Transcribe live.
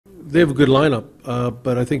They have a good lineup,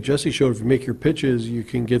 but I think Jesse showed if you make your pitches, you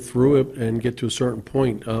can get through it and get to a certain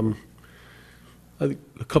point. I think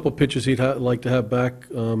a couple pitches he'd like to have back.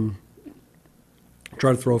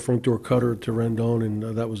 Try to throw a front door cutter to Rendon, and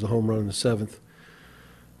that was the home run in the seventh.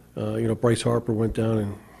 Bryce Harper went down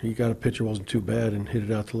and he got a pitch that wasn't too bad and hit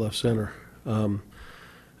it out to left center. And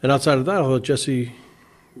outside of that,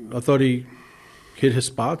 I thought he hit his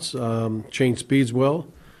spots, changed speeds well,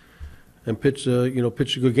 and pitched a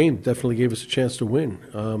good game. Definitely gave us a chance to win.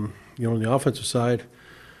 On the offensive side,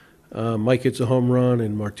 Mike hits a home run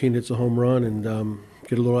and Martin hits a home run and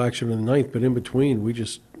get a little action in the ninth. But in between, we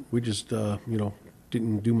just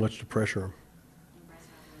didn't do much to pressure him.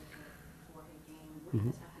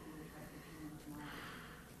 Mm-hmm.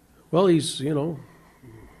 Well, he's a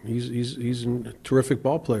terrific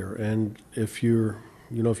ball player, and if you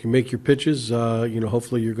make your pitches,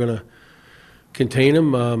 hopefully you're going to contain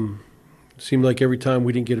him. Seemed like every time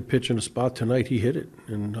we didn't get a pitch in a spot tonight, he hit it,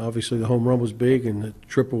 and obviously the home run was big, and the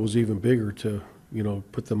triple was even bigger to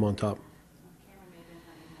put them on top.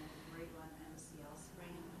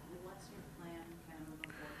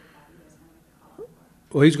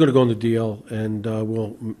 Well, he's going to go on the DL, and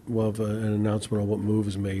we'll have an announcement on what move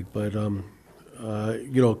is made. But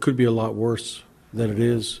it could be a lot worse than it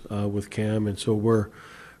is with Cam, and so we're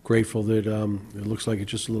grateful that it looks like it's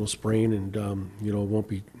just a little sprain, and it won't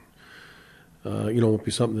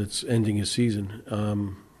be something that's ending his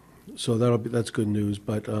season. So that's good news.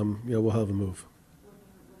 But we'll have a move.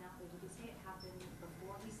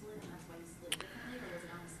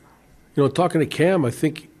 Talking to Cam, I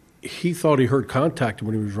think he thought he heard contact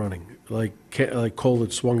when he was running. Like Cole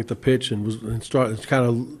had swung at the pitch and kind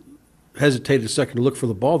of hesitated a second to look for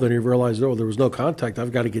the ball. Then he realized, there was no contact.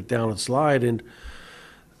 I've got to get down and slide, and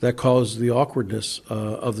that caused the awkwardness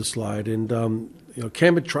of the slide. And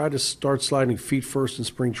Cam had tried to start sliding feet first in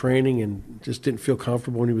spring training and just didn't feel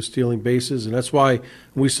comfortable when he was stealing bases. And that's why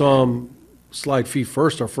when we saw him slide feet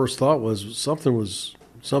first, our first thought was something was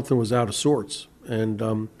out of sorts.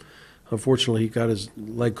 And unfortunately, he got his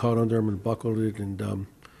leg caught under him and buckled it, and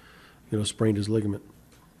sprained his ligament.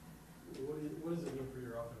 What does it mean for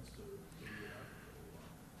your offense to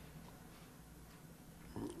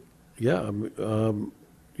Yeah,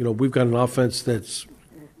 we've got an offense that's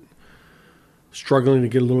struggling to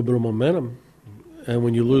get a little bit of momentum, and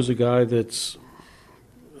when you lose a guy that's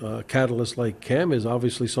a catalyst like Cam is,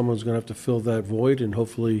 obviously someone's going to have to fill that void and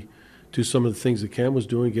hopefully do some of the things that Cam was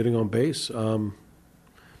doing, getting on base.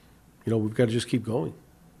 We've got to just keep going.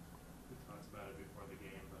 We talked about it before the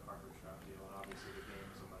game, the Harper Trout deal, and obviously the game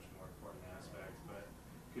is a much more important aspect. But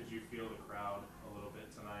could you feel the crowd a little bit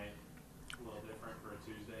tonight, a little different for a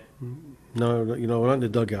Tuesday? No, we're not in the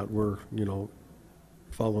dugout. We're,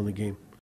 following the game.